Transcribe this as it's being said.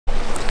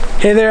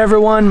Hey there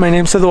everyone, my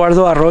name is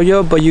Eduardo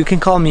Arroyo, but you can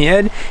call me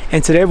Ed,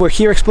 and today we're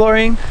here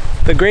exploring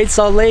the Great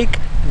Salt Lake,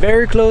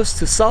 very close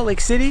to Salt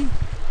Lake City,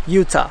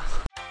 Utah.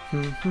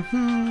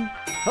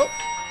 Oh.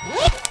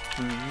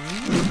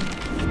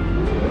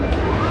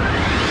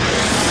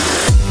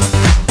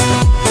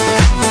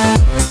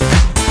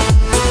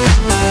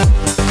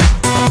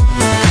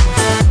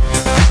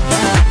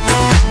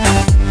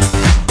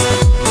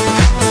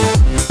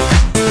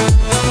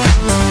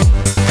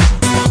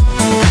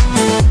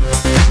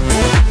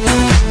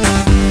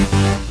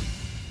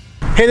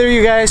 Hey there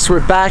you guys,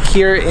 we're back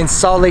here in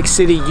Salt Lake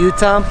City,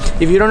 Utah.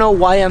 If you don't know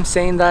why I'm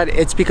saying that,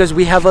 it's because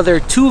we have other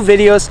two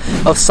videos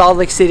of Salt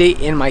Lake City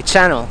in my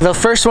channel. The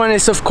first one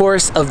is of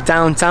course of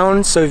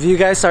downtown, so if you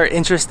guys are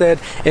interested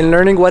in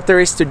learning what there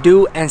is to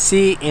do and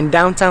see in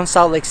downtown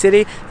Salt Lake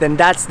City, then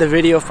that's the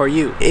video for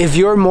you. If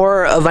you're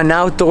more of an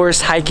outdoors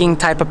hiking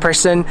type of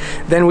person,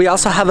 then we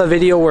also have a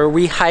video where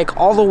we hike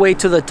all the way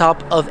to the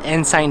top of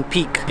Ensign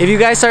Peak. If you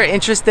guys are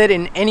interested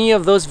in any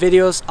of those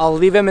videos, I'll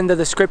leave them in the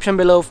description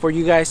below for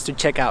you guys to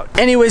check out.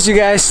 Anyways you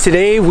guys,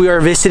 today we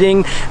are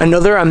visiting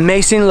another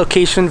amazing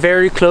location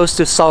very close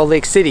to Salt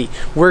Lake City.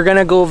 We're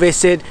gonna go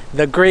visit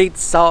the Great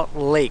Salt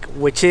Lake,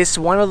 which is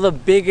one of the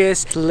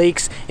biggest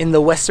lakes in the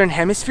Western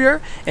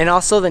Hemisphere and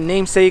also the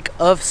namesake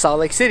of Salt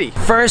Lake City.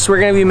 First, we're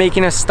gonna be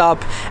making a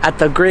stop at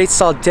the Great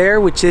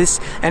Saltwater, which is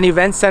an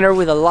event center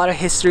with a lot of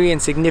history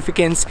and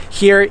significance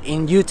here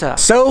in Utah.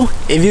 So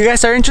if you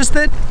guys are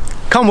interested,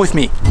 come with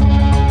me.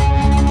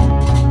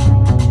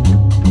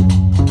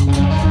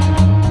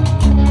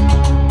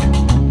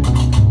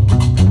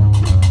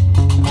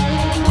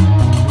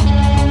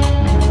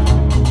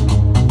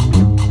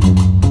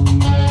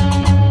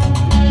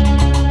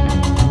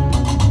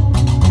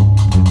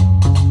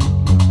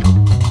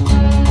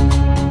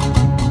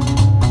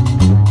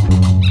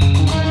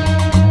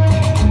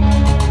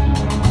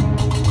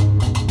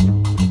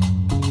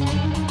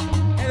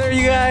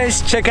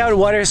 Check out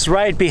what is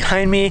right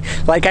behind me.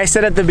 Like I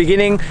said at the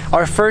beginning,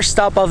 our first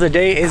stop of the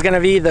day is gonna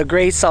be the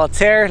Great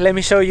Saltwater. Let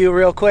me show you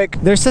real quick.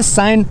 There's a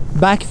sign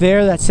back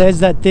there that says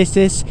that this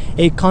is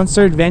a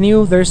concert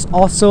venue. There's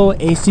also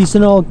a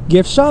seasonal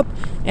gift shop,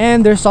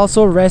 and there's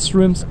also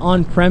restrooms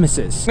on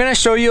premises. I'm gonna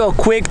show you a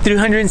quick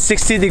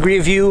 360-degree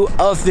view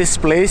of this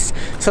place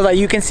so that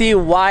you can see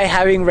why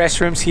having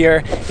restrooms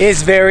here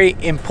is very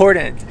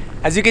important.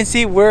 As you can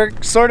see, we're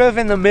sort of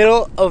in the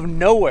middle of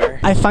nowhere.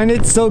 I find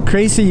it so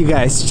crazy, you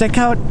guys. Check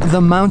out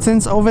the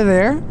mountains over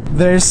there.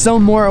 There's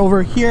some more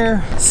over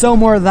here, some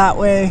more that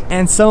way,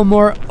 and some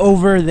more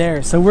over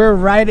there. So we're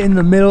right in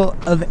the middle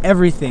of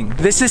everything.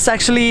 This is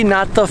actually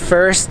not the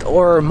first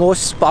or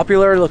most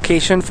popular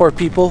location for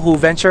people who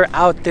venture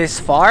out this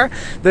far.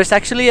 There's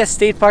actually a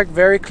state park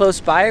very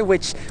close by,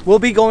 which we'll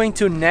be going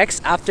to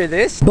next after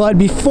this. But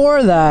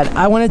before that,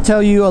 I want to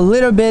tell you a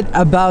little bit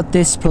about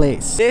this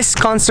place. This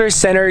concert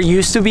center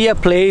used to be a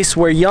place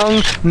where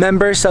young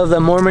members of the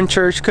Mormon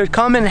church could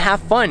come and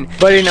have fun,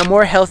 but in a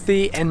more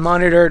healthy and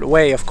monitored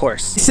way, of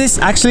course. This is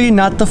actually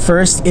not the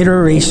first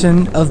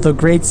iteration of the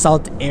Great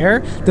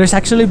Saltwater. There's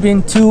actually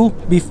been two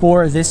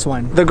before this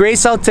one. The Great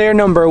Saltwater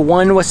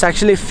 #1 was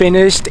actually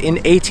finished in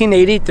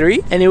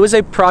 1883, and it was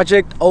a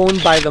project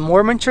owned by the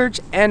Mormon church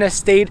and a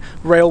state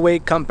railway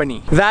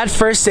company. That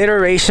first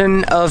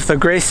iteration of the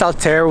Great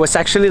Saltwater was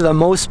actually the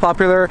most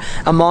popular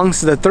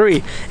amongst the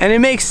three, and it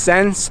makes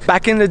sense.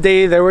 Back in the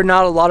day, there were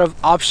not a lot of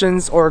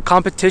options or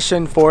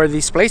competition for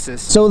these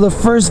places. So the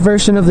first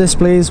version of this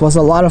place was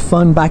a lot of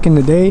fun back in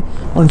the day.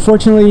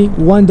 Unfortunately,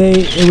 one day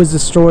it was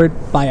destroyed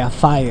by a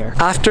fire.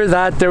 After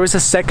that, there was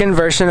a second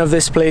version of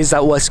this place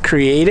that was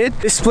created.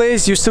 This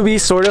place used to be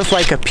sort of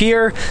like a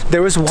pier.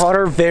 There was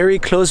water very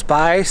close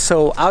by,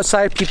 so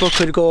outside people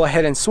could go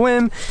ahead and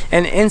swim,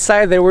 and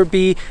inside there would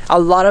be a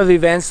lot of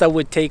events that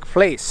would take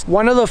place.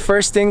 One of the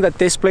first things that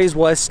this place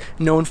was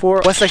known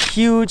for was a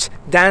huge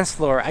dance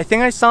floor. I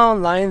think I saw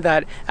online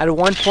that at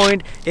one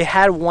point it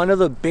had one of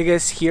the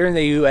biggest here in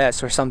the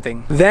US or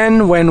something.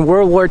 Then when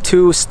World War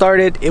II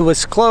started, it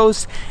was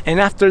closed, and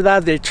after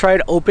that they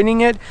tried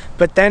opening it,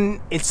 but then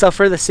it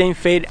suffered the same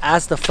fate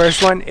as the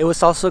first one. It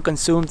was also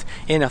consumed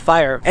in a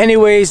fire.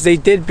 Anyways, they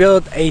did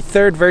build a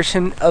third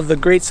version of the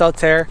Great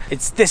Saltwater.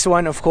 It's this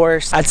one, of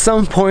course. At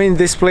some point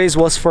this place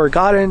was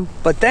forgotten,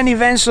 but then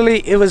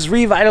eventually it was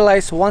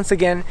revitalized once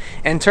again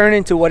and turned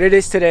into what it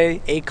is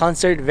today, a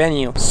concert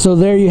venue. So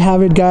there you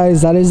have it,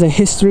 guys. That is the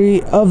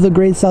history of the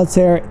Great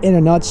Saltwater in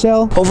a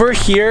nutshell. Over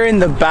here in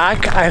the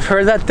back, I've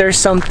heard that there's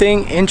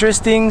something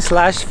interesting /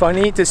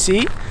 funny to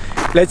see.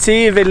 Let's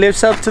see if it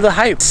lives up to the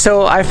hype.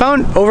 So I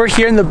found over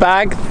here in the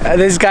back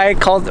this guy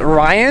called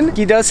Ryan.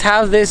 He does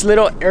have this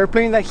little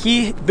airplane that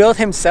he built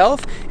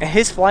himself, and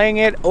he's flying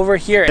it over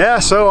here. Yeah,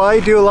 so I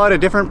do a lot of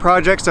different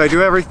projects. I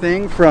do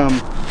everything from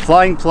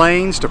flying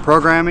planes to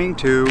programming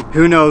to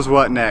who knows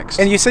what next.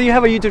 And you say you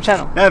have a YouTube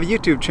channel? I have a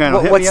YouTube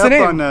channel. What's the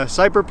name? On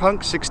Cyberpunk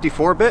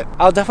 64-bit.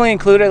 I'll definitely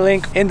include a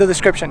link in the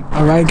description.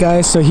 All right,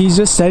 guys, so he's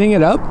just setting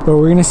it up, but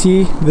we're gonna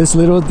see this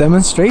little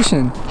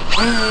demonstration.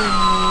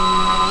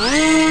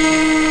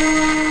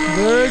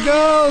 There it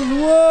goes!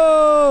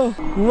 Whoa!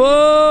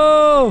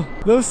 Whoa!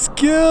 Those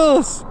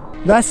skills!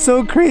 That's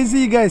so crazy,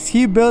 you guys.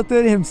 He built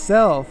it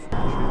himself.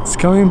 It's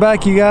coming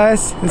back, you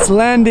guys. It's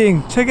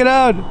landing. Check it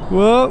out.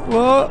 Whoa,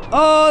 whoa.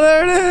 Oh,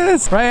 there it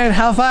is. Ryan,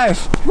 high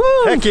five.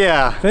 Woo! Heck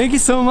yeah. Thank you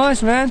so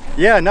much, man.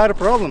 Yeah, not a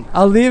problem.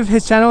 I'll leave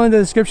his channel in the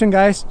description,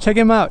 guys. Check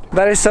him out.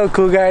 That is so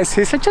cool, guys.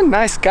 He's such a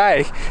nice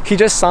guy. He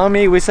just saw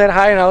me. We said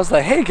hi, and I was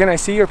like, hey, can I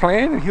see your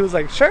plane? And he was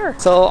like, sure.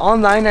 So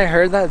online, I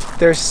heard that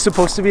there's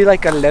supposed to be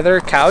like a leather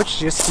couch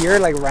just here,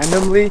 like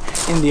randomly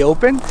in the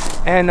open.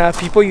 And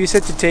people use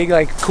it to take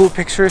like cool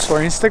pictures for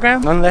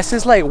Instagram. Unless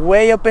it's like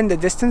way up in the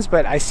distance,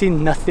 but I see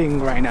nothing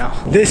right now.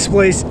 This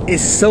place is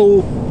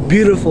so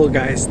beautiful,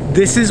 guys.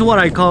 This is what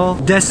I call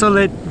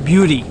desolate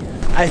beauty.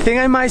 I think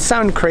I might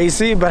sound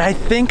crazy, but I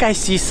think I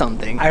see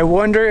something. I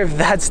wonder if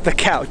that's the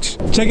couch.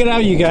 Check it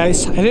out, you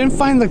guys. I didn't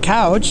find the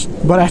couch,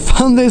 but I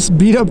found this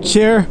beat up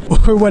chair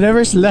or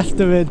whatever's left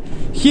of it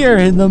here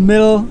in the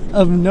middle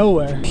of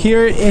nowhere.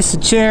 Here is a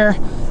chair.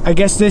 I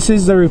guess this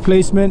is the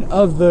replacement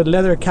of the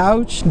leather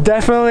couch.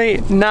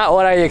 Definitely not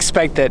what I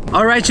expected.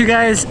 All right, you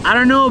guys, I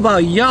don't know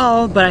about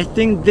y'all, but I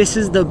think this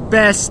is the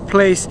best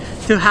place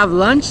to have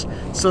lunch.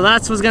 So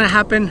that's what's gonna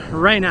happen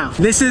right now.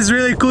 This is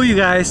really cool, you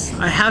guys.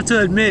 I have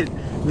to admit,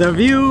 the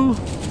view,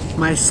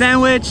 my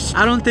sandwich,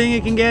 I don't think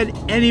it can get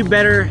any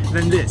better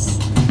than this.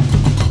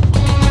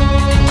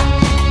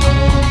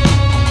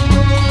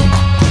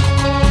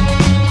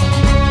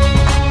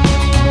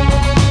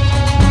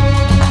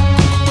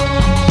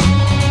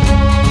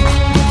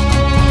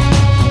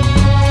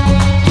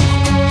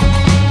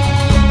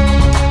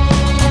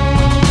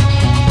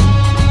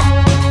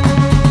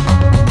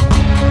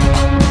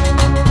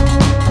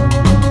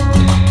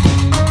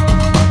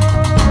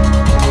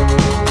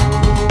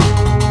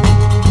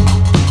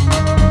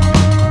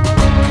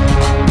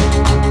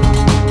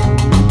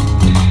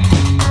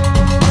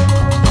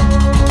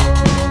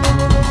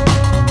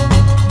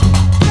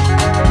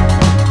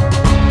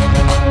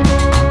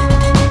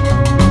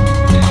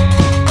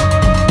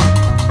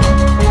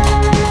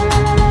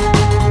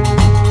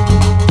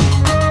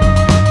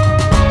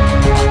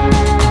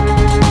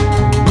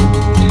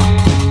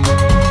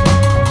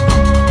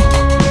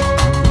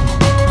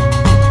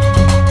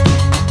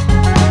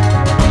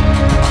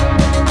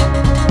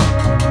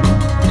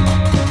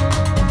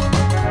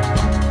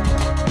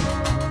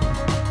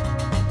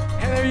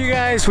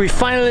 We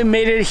finally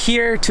made it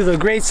here to the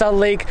Great Salt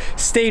Lake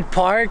State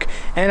Park,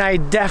 and I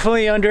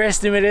definitely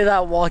underestimated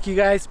that walk, you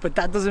guys, but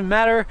that doesn't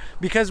matter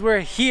because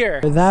we're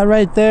here. That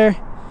right there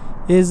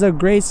is the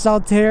Great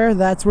Saltwater.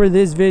 That's where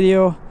this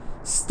video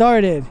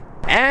started.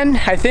 And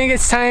I think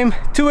it's time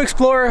to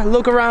explore,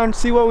 look around,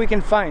 see what we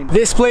can find.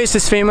 This place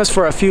is famous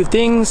for a few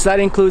things. That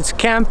includes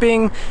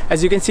camping.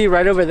 As you can see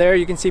right over there,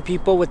 you can see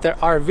people with their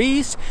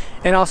RVs,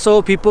 and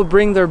also people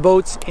bring their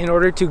boats in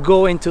order to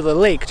go into the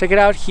lake. Check it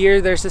out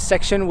here. There's a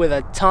section with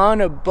a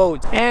ton of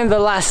boats. And the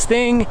last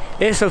thing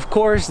is, of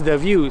course, the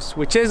views,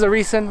 which is the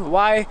reason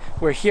why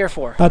we're here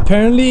for.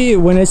 Apparently,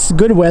 when it's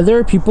good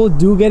weather, people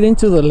do get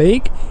into the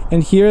lake,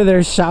 and here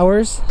there's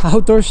showers,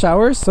 outdoor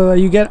showers, so that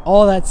you get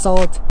all that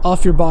salt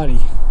off your body.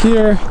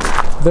 Here,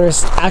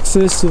 there's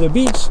access to the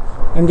beach.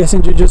 I'm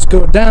guessing you just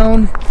go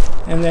down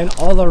and then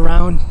all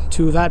around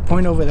to that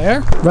point over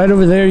there. Right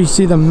over there, you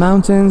see the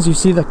mountains, you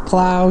see the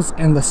clouds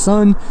and the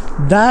sun.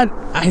 That,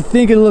 I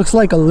think it looks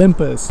like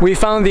Olympus. We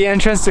found the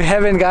entrance to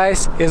heaven,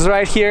 guys. It's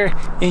right here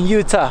in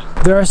Utah.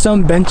 There are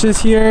some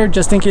benches here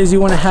just in case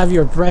you want to have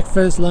your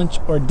breakfast, lunch,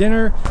 or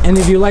dinner. And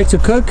if you like to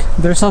cook,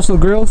 there's also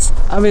grills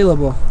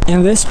available.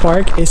 And this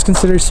park is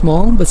considered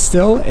small, but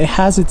still it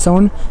has its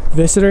own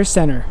visitor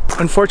center.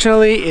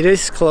 Unfortunately, it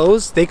is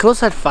closed. They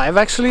close at 5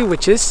 actually,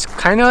 which is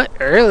kind of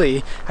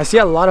early. I see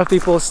a lot of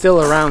people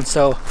still around,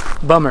 so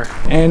bummer.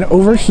 And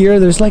over here,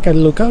 there's like a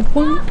lookout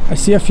point. I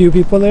see a few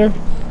people there.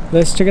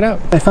 Let's check it out.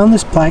 I found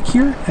this plaque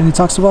here, and it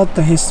talks about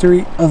the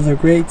history of the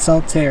Great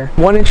Saltwater.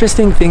 One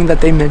interesting thing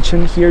that they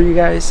mentioned here, you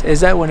guys,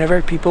 is that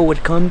whenever people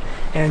would come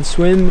and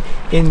swim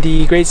in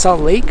the Great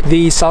Salt Lake,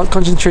 the salt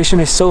concentration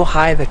is so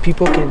high that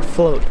people can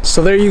float.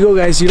 So there you go,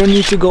 guys. You don't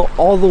need to go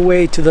all the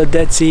way to the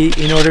Dead Sea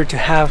in order to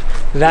have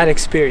that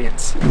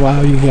experience.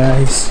 Wow, you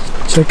guys,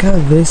 check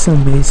out this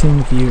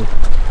amazing view.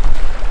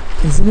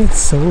 Isn't it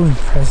so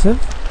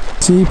impressive?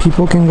 See,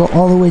 people can go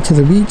all the way to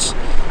the beach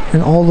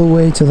and all the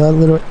way to that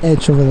little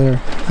edge over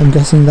there. I'm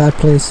guessing that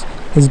place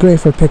is great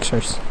for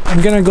pictures.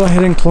 I'm gonna go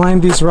ahead and climb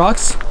these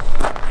rocks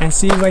and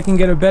see if I can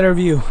get a better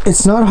view.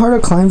 It's not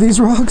hard to climb these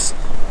rocks,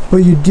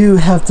 but you do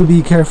have to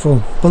be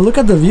careful. But look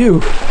at the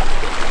view.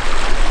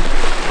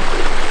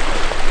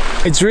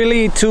 It's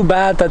really too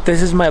bad that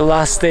this is my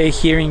last day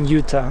here in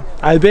Utah.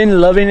 I've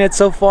been loving it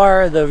so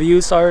far. The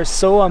views are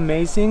so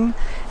amazing,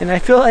 and I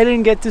feel I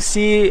didn't get to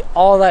see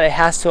all that it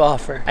has to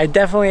offer. I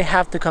definitely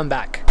have to come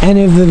back. And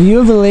if the view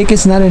of the lake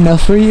is not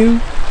enough for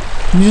you,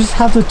 you just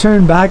have to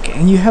turn back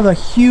and you have a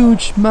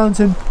huge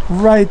mountain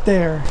right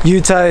there.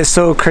 Utah is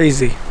so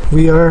crazy.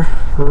 We are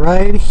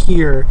right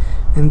here,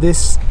 and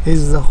this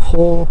is the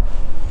whole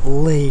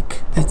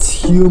lake.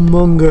 It's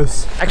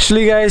humongous.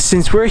 Actually guys,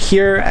 since we're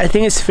here, I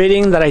think it's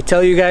fitting that I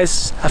tell you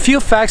guys a few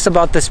facts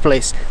about this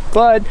place.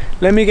 But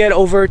let me get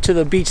over to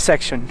the beach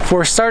section.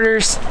 For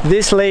starters,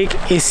 this lake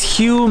is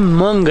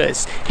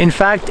humongous. In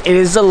fact, it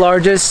is the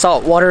largest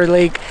saltwater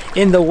lake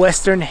in the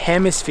Western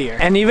Hemisphere.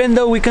 And even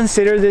though we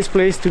consider this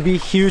place to be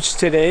huge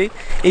today,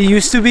 it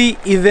used to be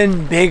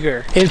even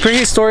bigger. In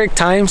prehistoric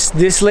times,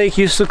 this lake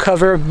used to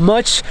cover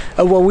much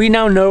of what we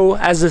now know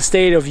as the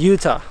state of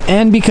Utah.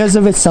 And because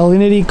of its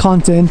salinity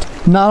content,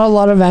 not a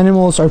lot of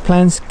animals or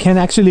plants can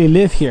actually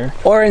live here.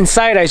 Or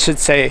inside, I should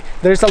say.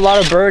 There's a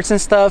lot of birds and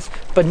stuff,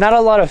 but not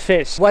a lot of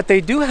fish. What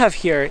they do have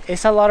here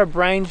is a lot of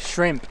brine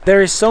shrimp.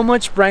 There is so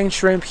much brine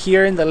shrimp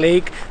here in the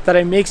lake that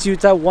it makes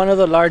Utah one of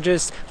the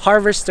largest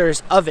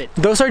harvesters of it.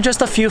 Those are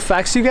just a few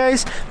facts, you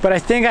guys, but I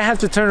think I have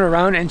to turn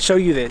around and show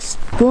you this.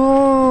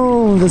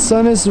 Boom! The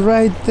sun is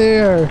right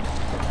there.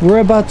 We're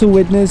about to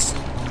witness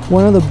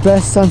one of the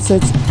best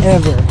sunsets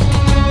ever.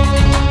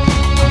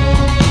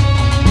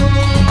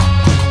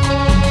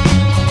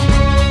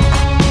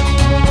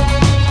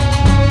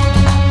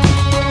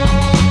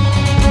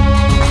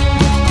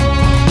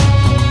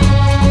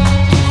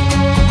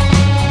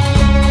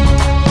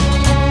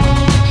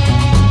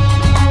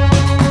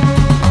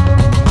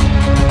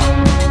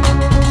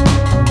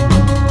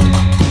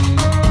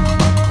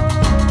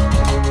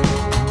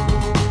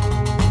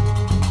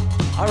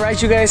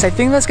 Alright you guys, I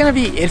think that's gonna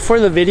be it for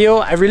the video.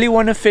 I really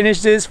want to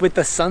finish this with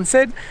the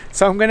sunset,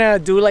 so I'm gonna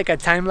do like a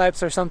time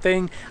lapse or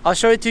something. I'll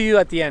show it to you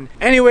at the end.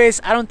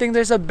 Anyways, I don't think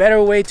there's a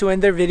better way to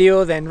end their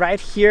video than right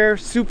here,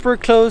 super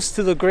close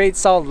to the Great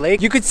Salt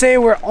Lake. You could say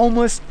we're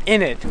almost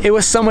in it. It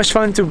was so much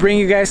fun to bring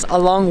you guys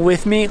along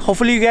with me.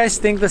 Hopefully you guys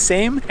think the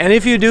same, and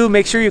if you do,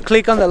 make sure you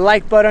click on the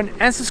like button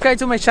and subscribe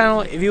to my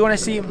channel if you want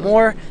to see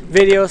more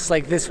videos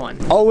like this one.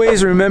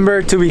 Always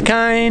remember to be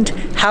kind,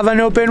 have an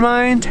open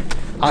mind.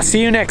 I'll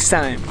see you next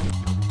time.